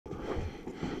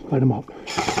Light him up.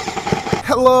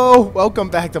 Hello, welcome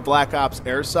back to Black Ops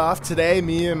Airsoft. Today,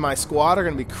 me and my squad are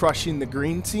going to be crushing the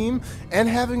green team and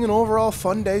having an overall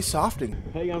fun day softing.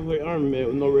 How you gonna play Army Man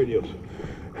with no radios?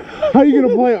 How are you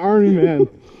gonna play Army Man?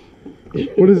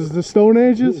 What is this, the Stone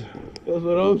Ages? That's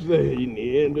what I'm saying. You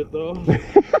Neanderthal.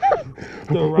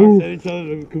 Throw rocks at each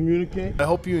other to communicate. I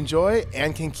hope you enjoy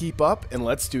and can keep up, and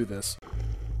let's do this.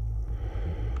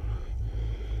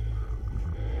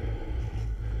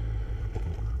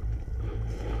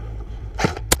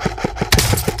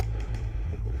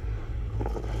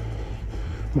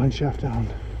 Mineshaft down.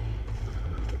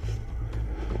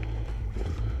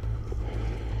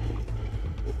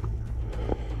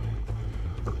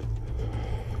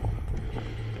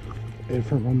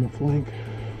 From on the flank.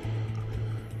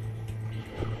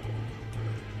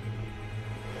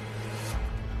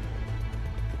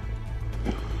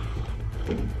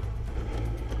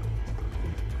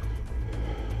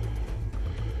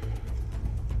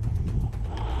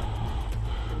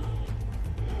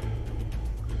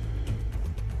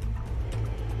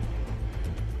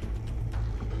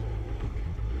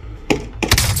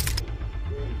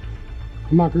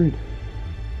 I'm not green.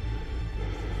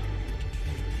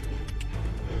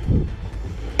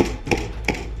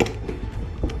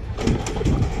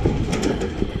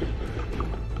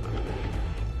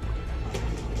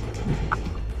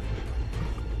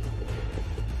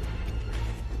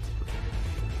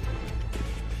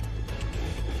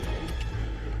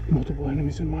 Multiple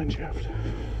enemies in Mineshaft.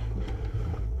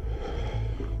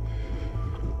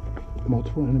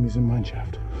 Multiple enemies in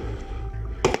Mineshaft.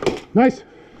 Nice!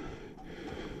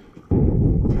 Do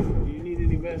you need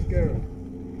any mascara?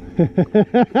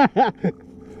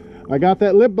 I got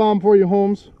that lip balm for you,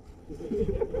 Holmes.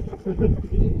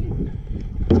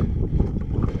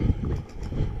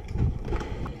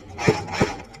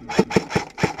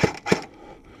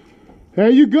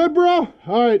 Hey, you good, bro?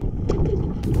 All right.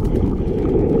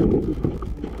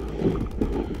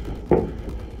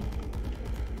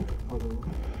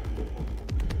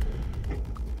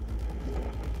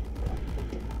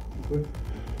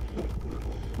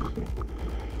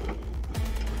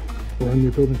 We're on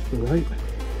your building to the right.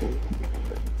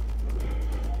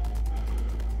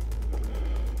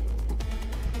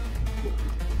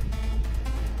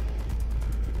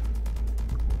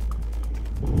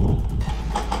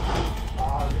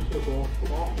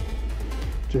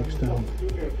 Jake's down.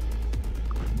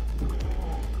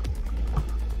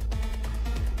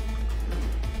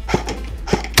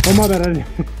 Oh, my bad, I didn't.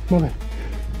 My bad.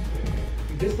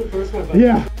 This is the first one.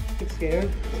 Yeah. Scared?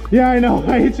 Yeah, I know.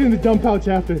 I hit you in the dump pouch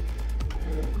after.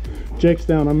 Jake's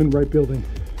down. I'm in right building.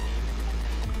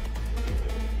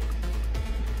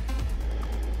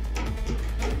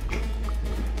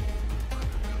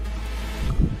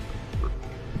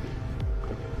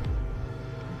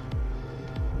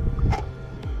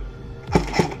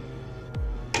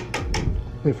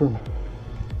 Wait for him.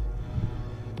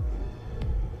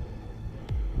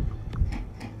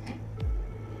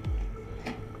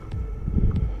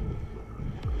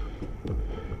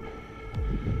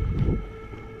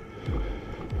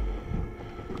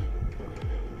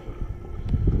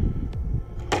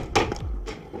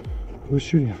 Who's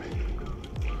shooting at me?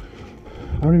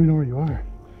 I don't even know where you are.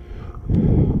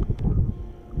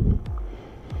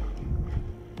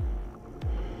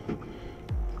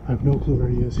 I have no clue where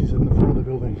he is. He's in the front of the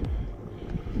building.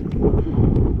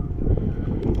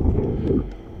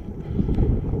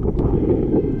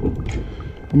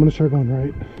 I'm gonna start going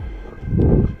right.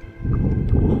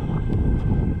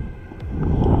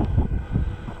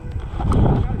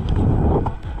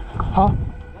 Huh?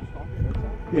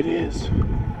 It is.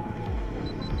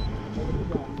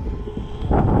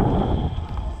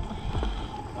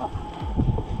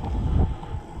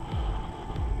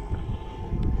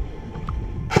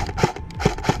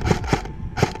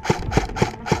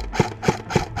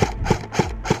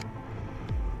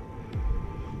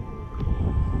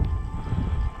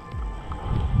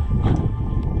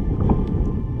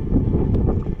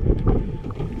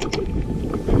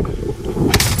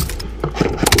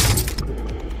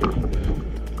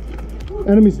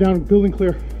 Enemies down, building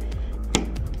clear.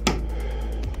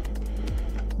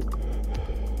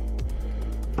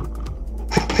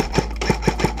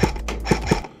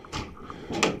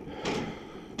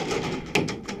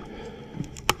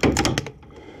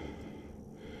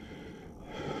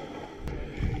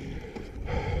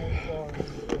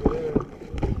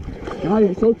 God,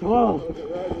 you're so tall. I'm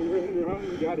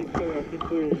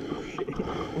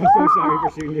so sorry for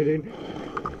shooting it in.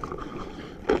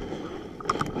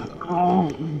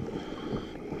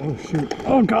 Oh shoot.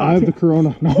 Oh god. I have the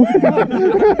corona. No.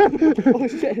 Oh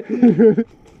shit.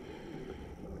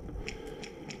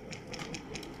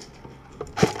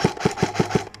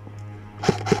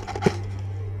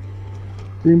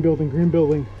 Green building, green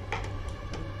building.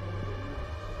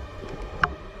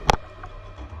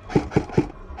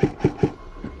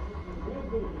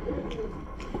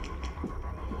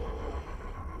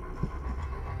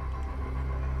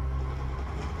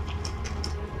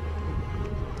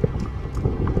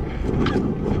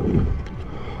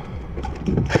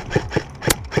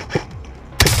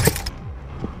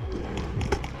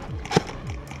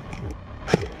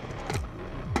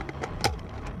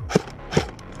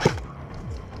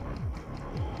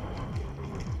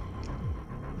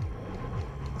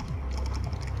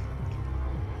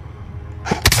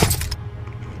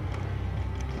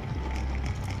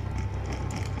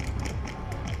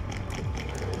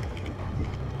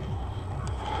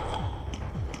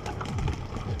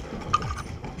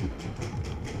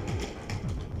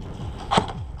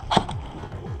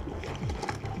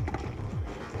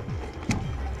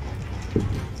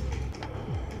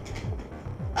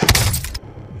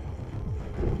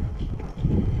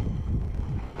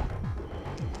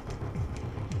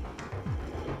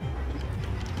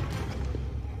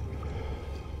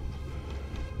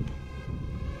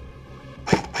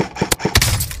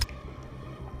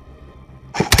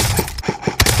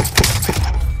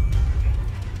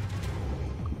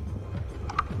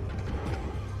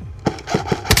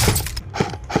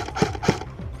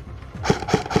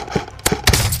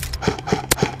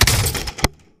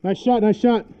 Nice shot, nice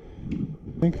shot.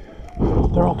 I think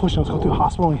they're all pushing. Let's go through the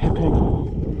hospital and hit pink.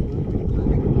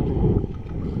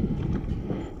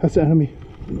 That's the enemy.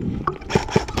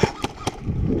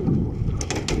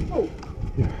 Oh.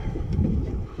 Yeah.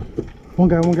 One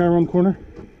guy around the corner.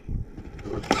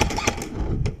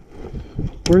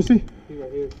 Where is he? He's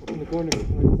right here, in the corner, like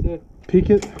you said. Peek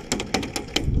it.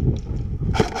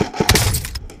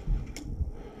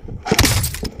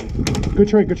 Good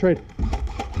trade, good trade.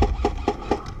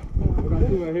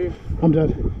 Right here. I'm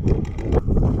dead.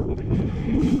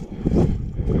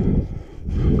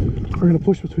 We're gonna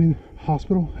push between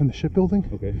hospital and the shipbuilding.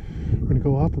 Okay. We're gonna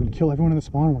go up, we're gonna kill everyone in the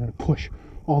spawn, and we're gonna push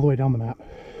all the way down the map.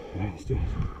 Alright, let's do it.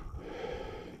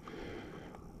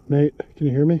 Nate, can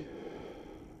you hear me?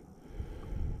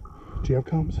 Do you have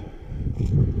comms?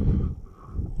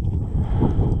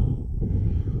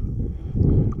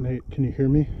 Nate, can you hear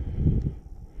me?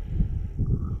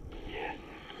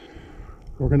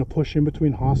 We're gonna push in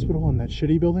between hospital and that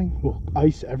shitty building. We'll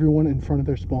ice everyone in front of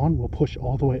their spawn. We'll push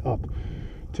all the way up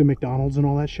to McDonald's and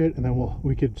all that shit, and then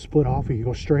we could split off. We could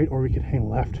go straight or we could hang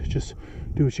left. Just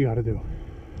do what you gotta do.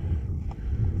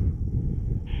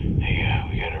 Yeah,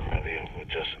 we got it ready. We'll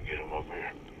just get him up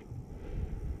here.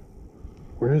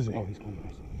 Where is he? Oh, he's coming. I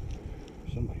see.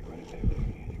 There's somebody right there.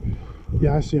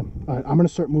 Yeah, I see him. All right, I'm gonna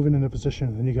start moving into position,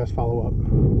 and then you guys follow up.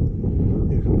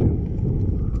 You come too.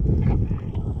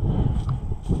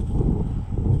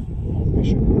 Make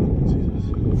sure no one sees us.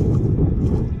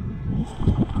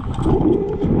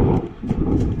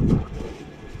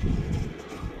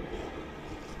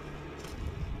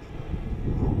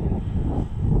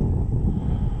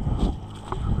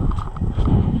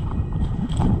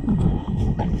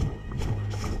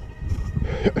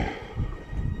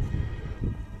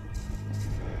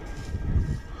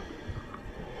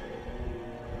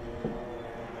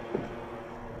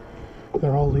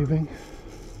 They're all leaving.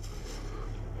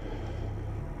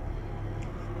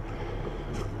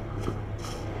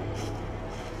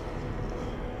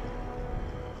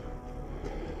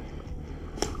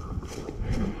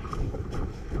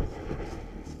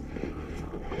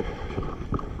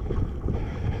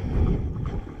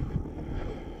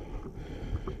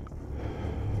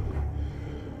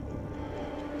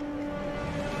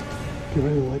 Get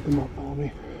ready to light them up, follow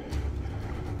me.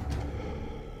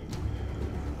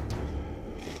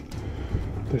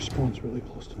 Their spawn's really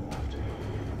close to the left.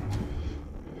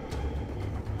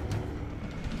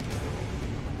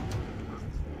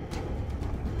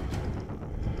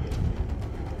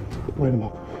 Light them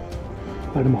up.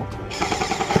 Light them up.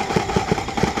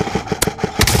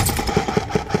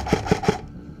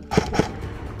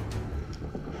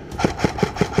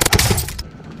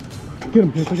 Get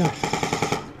him, James, I got it.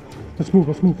 Let's move,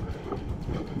 let's move.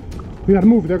 We gotta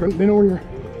move, they know we're here.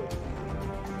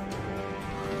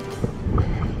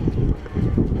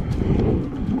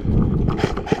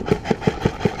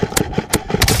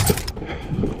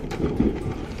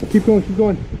 Keep going, keep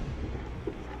going.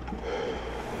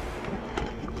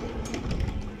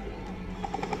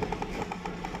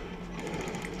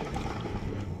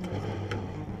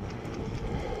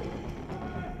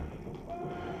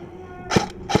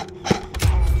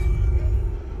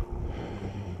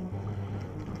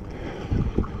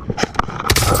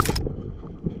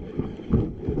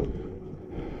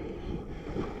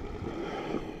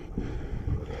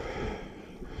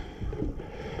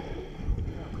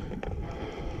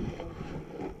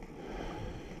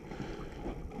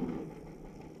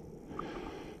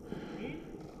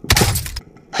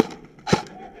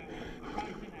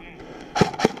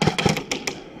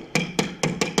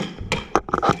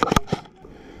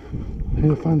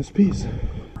 need to find this piece.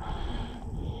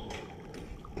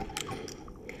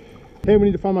 Hey, we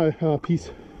need to find my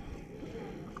piece.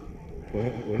 What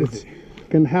It's is it?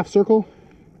 in half circle.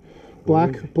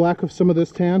 Black of some of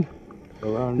this tan.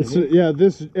 Around It's, yeah,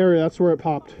 this area, that's where it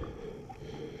popped.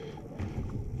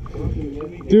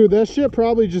 Dude, that shit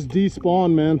probably just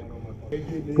despawned, man.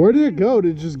 Where did it go?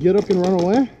 Did it just get up and run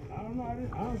away? I don't know. I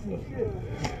don't see shit.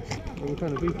 What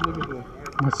kind of piece you looking for?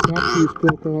 My stop piece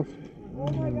broke off. Oh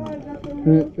my God, that's the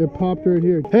And it popped right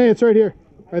here. Hey, it's right here,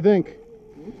 I think.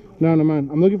 No, no,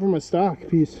 mind. I'm looking for my stock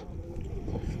piece.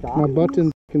 My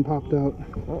button fucking popped out.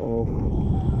 Uh-oh.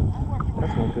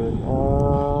 That's not good. I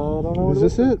don't know. Is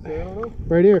this it? I don't know.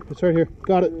 Right here. It's right here.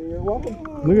 Got it. You're welcome.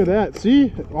 Look at that.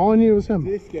 See? All I needed was him.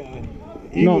 This guy.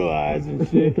 No. Eagle eyes and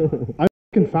shit. I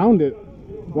fucking found it.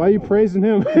 Why are you praising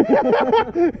him? If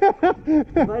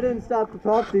I didn't stop to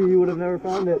talk to you, you would have never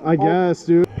found it. I guess,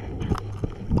 dude.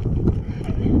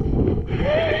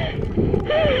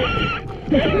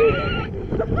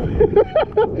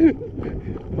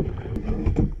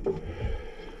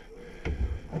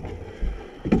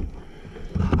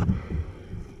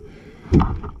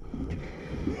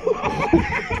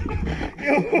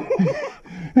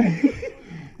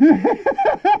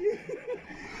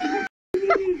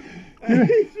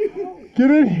 Get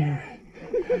in here.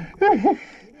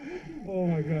 Oh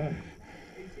my God.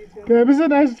 Yeah, this is a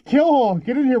nice kill hole.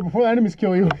 Get in here before the enemies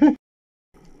kill you.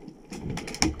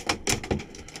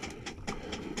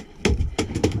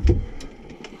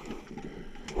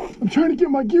 I'm trying to get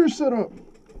my gear set up.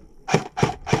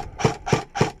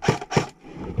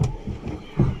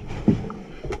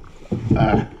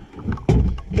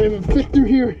 Can't even fit through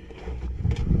here.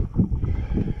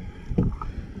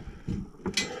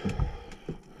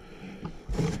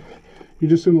 You're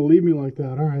just gonna leave me like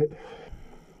that, all right.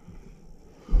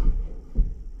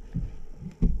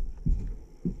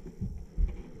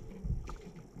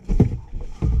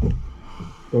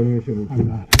 Don't even shoot me. I'm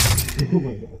not. Oh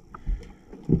my God.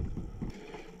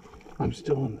 I'm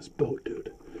still in this boat,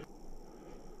 dude.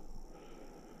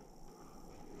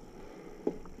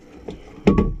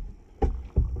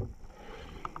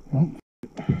 Well.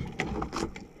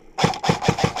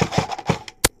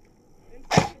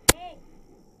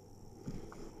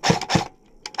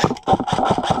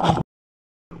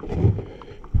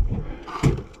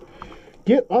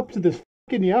 Get up to this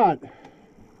fucking yacht.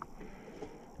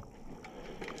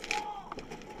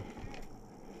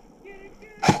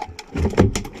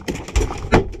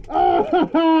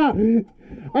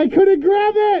 I couldn't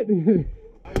grab it!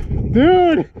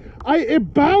 Dude,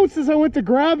 it bounced as I went to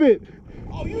grab it.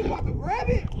 Oh, you about to grab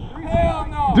it? Hell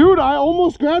no. Dude, I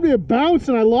almost grabbed it, it bounced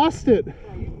and I lost it.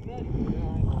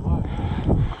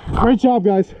 Great job,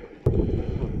 guys.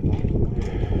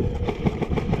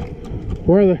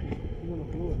 Where are they?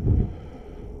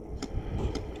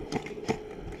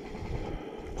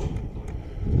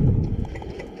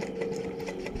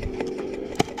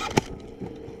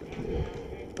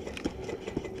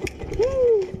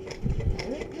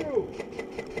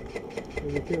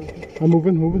 I'm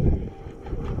moving.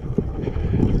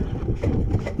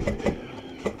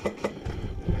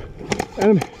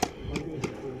 Enemy.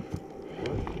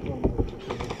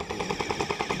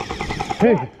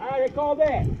 Hey. I already called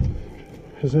that.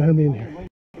 There's an enemy in here.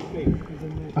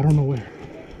 I don't know where.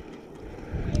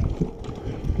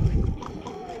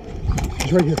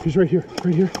 He's right here. He's right here.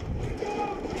 Right here.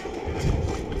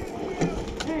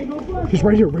 He's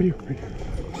right here. Right here. Right here.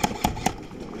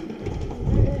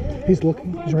 He's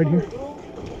looking. He's right here.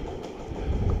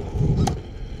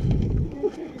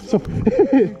 So,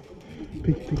 peek.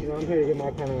 You know, I'm here to get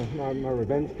my kind of my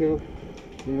revenge kill.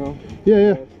 You know. Yeah. I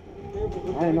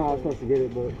didn't know I was supposed to get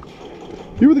it, but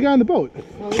You were the guy on the boat.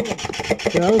 oh, yeah.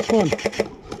 Yeah, that was fun.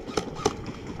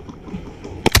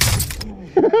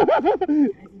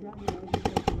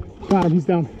 Got him. He's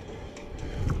down.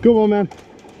 Good one, man.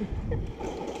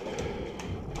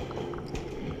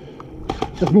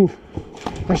 Let's move.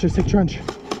 Actually, let's take trench.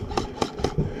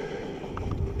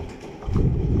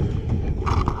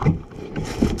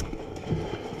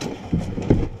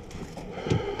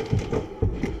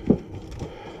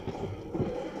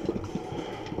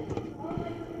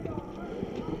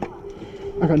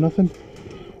 I got nothing.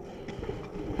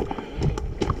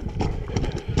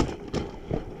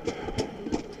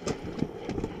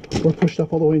 We're pushed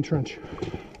up all the way in trench.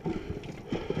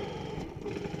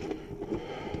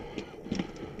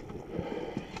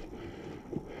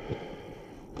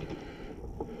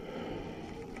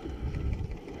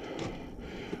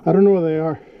 I don't know where they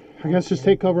are. I guess just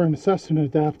take cover and assess and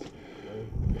adapt.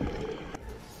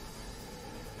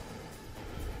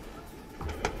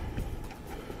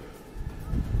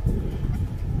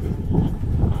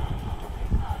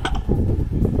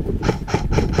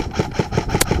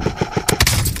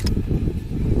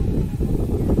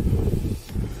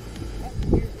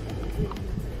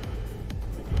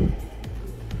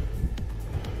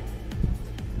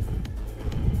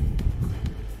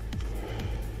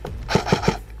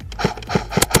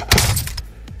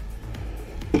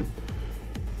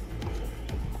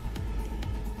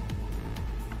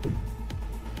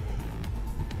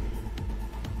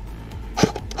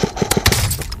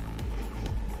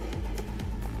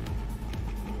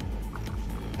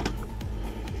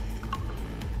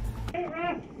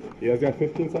 You guys got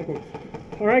 15 seconds.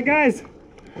 All right, guys.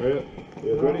 All right.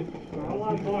 You guys ready? All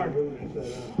on guard. All right,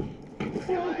 guys.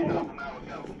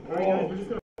 We're just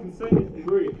gonna send it.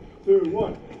 3, 2,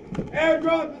 1.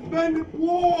 Airdrop has been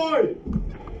deployed!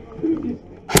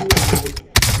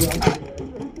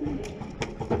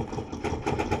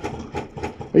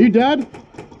 Are you dead?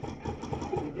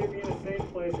 Get me in a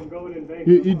safe place and go and invade.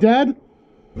 You dead?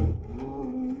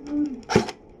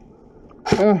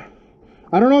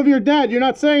 I don't know if you're dead. You're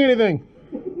not saying anything.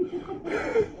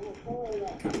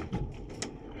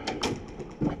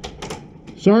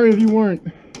 Sorry if you weren't.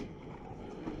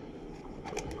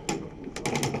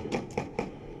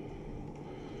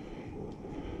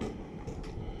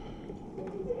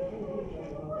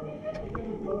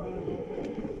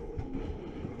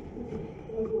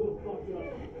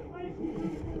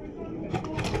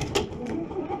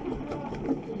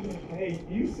 Hey,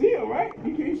 you see him, right?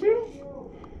 You can't shoot him?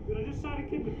 Dude, I just shot a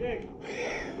kid with dick.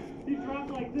 He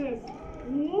dropped like this.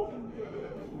 Whoop.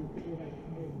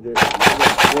 There's a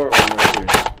short one right here.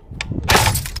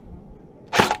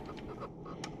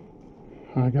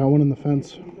 I got one in the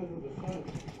fence.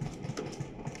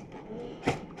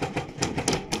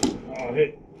 Oh,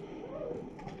 hit.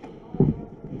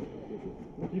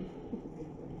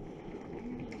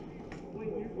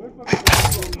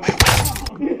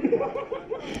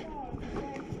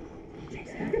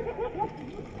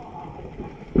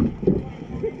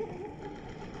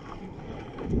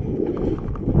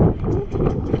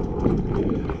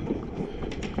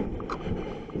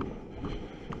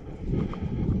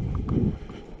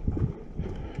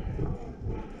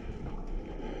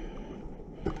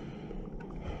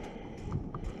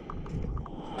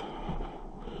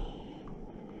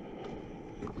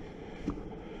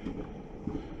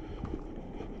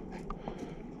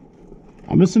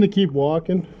 I'm just gonna keep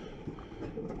walking.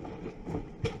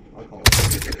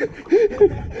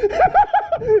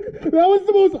 That was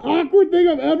the most awkward thing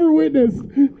I've ever witnessed.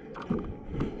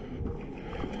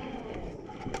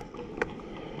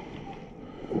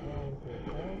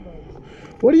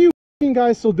 What are you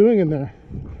guys still doing in there?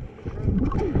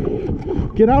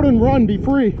 Get out and run, be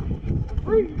free.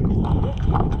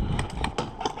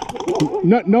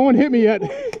 No one hit me yet.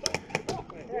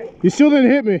 You still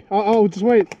didn't hit me. I'll just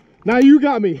wait. Now you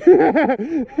got me.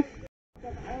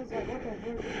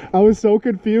 I was so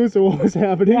confused at what was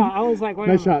happening. Yeah, I was like, wait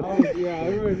nice a minute. shot. Yeah,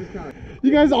 everybody just kind of.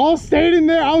 You guys all stayed in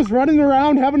there. I was running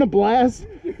around having a blast.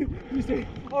 You say,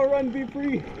 I'll run, be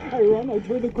free. I run, I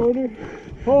turn the corner.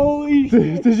 Holy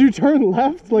shit. Did you turn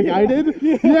left like I did?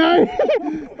 Yeah.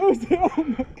 I was like, oh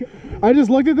my god. I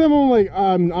just looked at them and I'm like,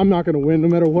 I'm not gonna win no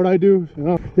matter what I do. You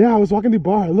know? Yeah, I was walking the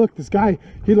bar. Look, this guy,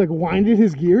 he like winded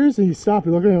his gears and he stopped.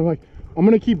 He looked at him, I'm like, I'm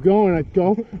gonna keep going. I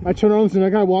go, I turn around and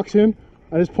that guy walks in.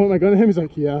 I just point my gun at him. He's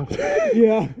like, yeah.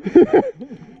 Yeah.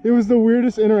 It was the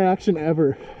weirdest interaction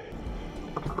ever.